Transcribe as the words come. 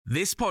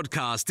This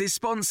podcast is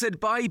sponsored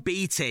by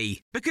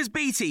BT, because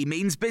BT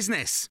means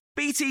business.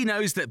 BT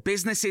knows that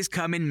businesses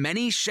come in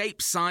many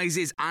shapes,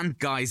 sizes and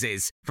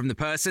guises, from the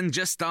person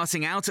just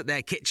starting out at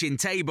their kitchen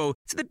table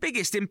to the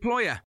biggest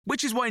employer,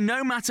 which is why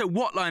no matter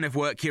what line of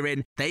work you're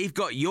in, they've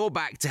got your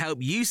back to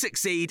help you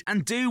succeed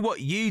and do what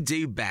you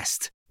do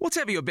best.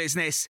 Whatever your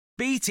business,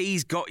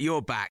 BT's got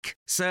your back.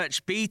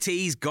 Search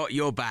BT's got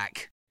your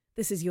back.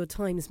 This is your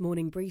Times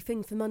morning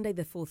briefing for Monday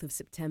the 4th of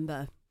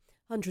September.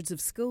 Hundreds of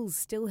schools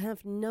still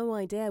have no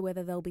idea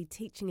whether they'll be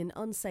teaching in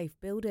unsafe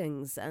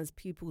buildings as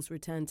pupils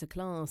return to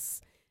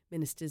class.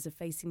 Ministers are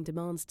facing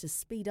demands to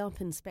speed up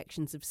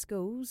inspections of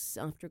schools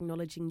after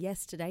acknowledging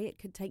yesterday it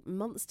could take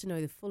months to know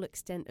the full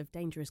extent of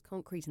dangerous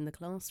concrete in the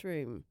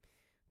classroom.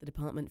 The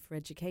Department for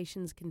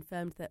Education's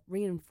confirmed that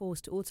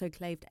reinforced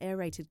autoclaved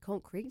aerated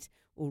concrete,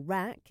 or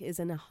RAC,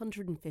 is in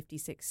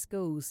 156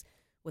 schools,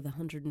 with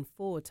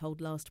 104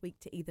 told last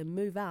week to either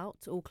move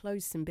out or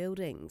close some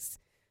buildings.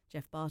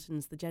 Jeff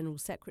Barton's the General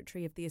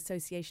Secretary of the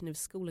Association of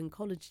School and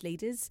College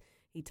Leaders.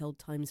 He told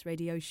Times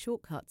Radio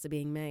shortcuts are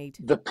being made.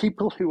 The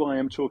people who I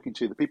am talking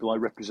to, the people I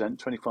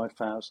represent,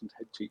 25,000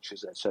 head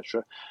teachers,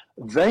 etc.,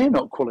 they are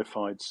not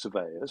qualified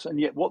surveyors, and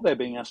yet what they're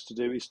being asked to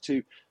do is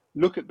to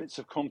look at bits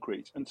of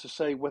concrete and to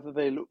say whether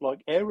they look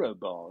like aero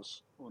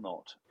bars or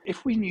not.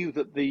 If we knew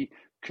that the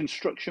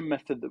construction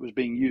method that was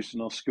being used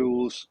in our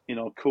schools, in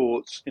our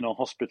courts, in our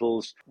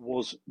hospitals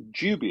was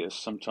dubious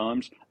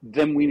sometimes,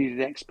 then we needed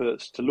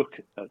experts to look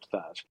at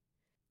that.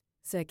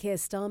 Sir Keir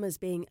Starmer's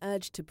being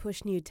urged to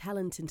push new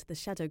talent into the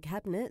shadow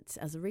cabinet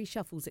as a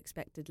reshuffle's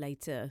expected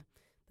later.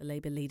 The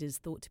Labour leader's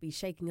thought to be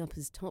shaking up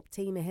his top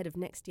team ahead of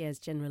next year's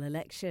general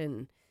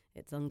election.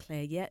 It's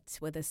unclear yet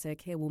whether Sir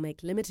Keir will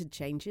make limited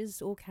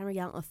changes or carry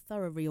out a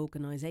thorough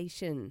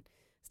reorganisation.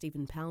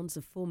 Stephen Pounds,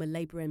 a former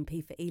Labour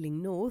MP for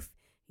Ealing North,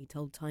 he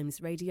told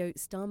Times Radio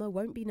Starmer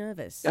won't be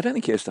nervous. I don't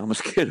think Keir Starmer's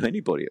scared of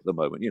anybody at the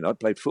moment. I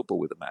played football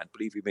with the man.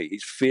 Believe you me,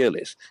 he's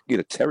fearless,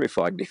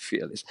 terrifyingly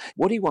fearless.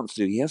 What he wants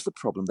to do, he has the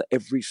problem that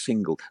every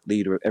single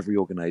leader of every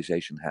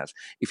organisation has.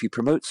 If you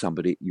promote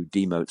somebody, you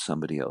demote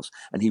somebody else.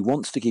 And he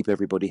wants to keep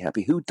everybody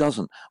happy. Who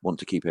doesn't want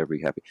to keep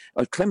everybody happy?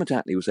 Clement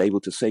Attlee was able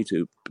to say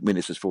to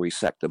ministers before he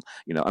sacked them,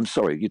 I'm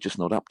sorry, you're just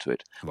not up to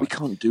it. Right. We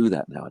can't do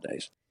that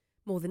nowadays.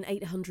 More than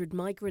 800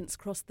 migrants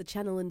crossed the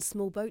Channel in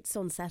small boats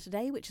on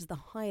Saturday, which is the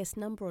highest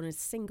number on a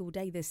single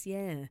day this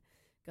year.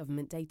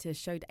 Government data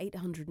showed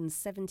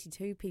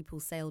 872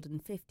 people sailed in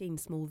 15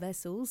 small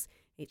vessels,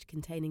 each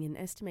containing an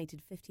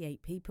estimated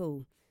 58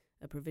 people.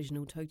 A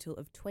provisional total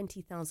of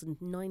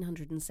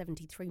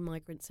 20,973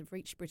 migrants have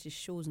reached British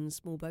shores in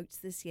small boats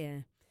this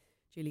year.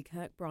 Julie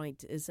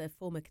Kirkbride is a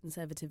former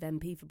Conservative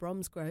MP for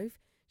Bromsgrove.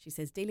 She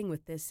says dealing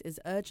with this is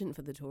urgent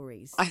for the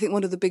Tories. I think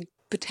one of the big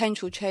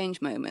potential change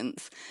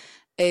moments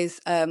is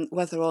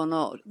whether or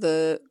not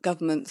the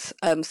government's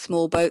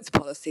small boats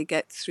policy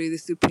gets through the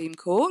Supreme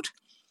Court.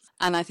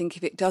 And I think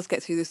if it does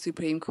get through the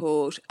Supreme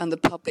Court and the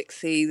public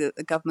see that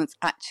the government's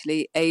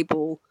actually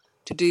able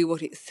to do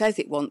what it says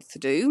it wants to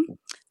do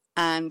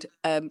and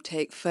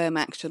take firm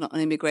action on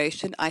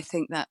immigration, I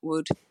think that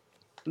would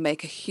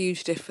make a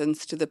huge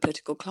difference to the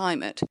political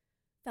climate.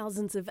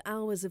 Thousands of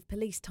hours of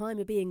police time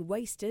are being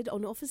wasted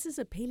on officers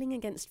appealing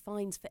against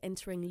fines for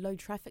entering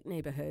low-traffic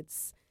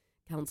neighbourhoods.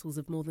 Councils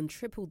have more than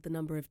tripled the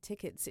number of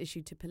tickets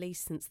issued to police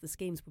since the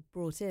schemes were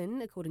brought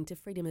in, according to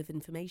Freedom of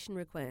Information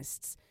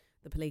requests.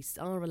 The police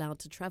are allowed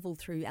to travel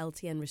through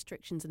LTN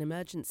restrictions and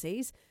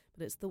emergencies,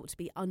 but it's thought to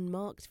be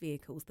unmarked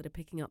vehicles that are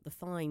picking up the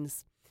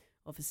fines.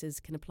 Officers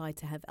can apply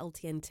to have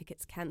LTN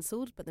tickets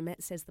cancelled, but the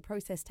Met says the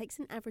process takes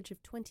an average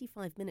of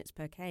 25 minutes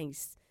per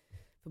case.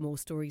 For more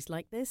stories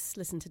like this,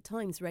 listen to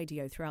Times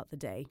Radio throughout the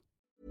day.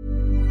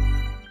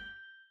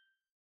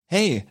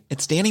 Hey,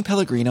 it's Danny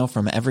Pellegrino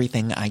from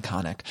Everything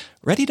Iconic.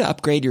 Ready to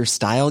upgrade your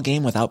style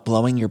game without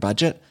blowing your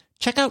budget?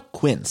 Check out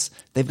Quince.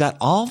 They've got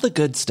all the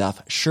good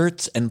stuff,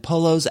 shirts and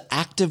polos,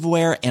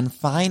 activewear, and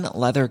fine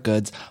leather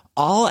goods,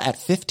 all at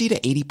 50 to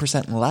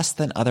 80% less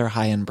than other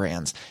high-end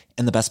brands.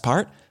 And the best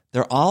part?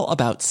 They're all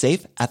about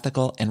safe,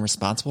 ethical, and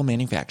responsible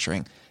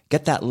manufacturing.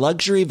 Get that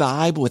luxury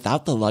vibe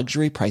without the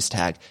luxury price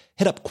tag.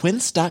 Hit up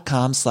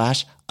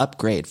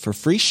quince.com/upgrade for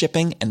free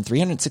shipping and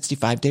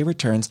 365-day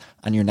returns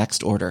on your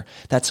next order.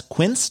 That's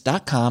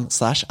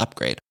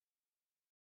quince.com/upgrade.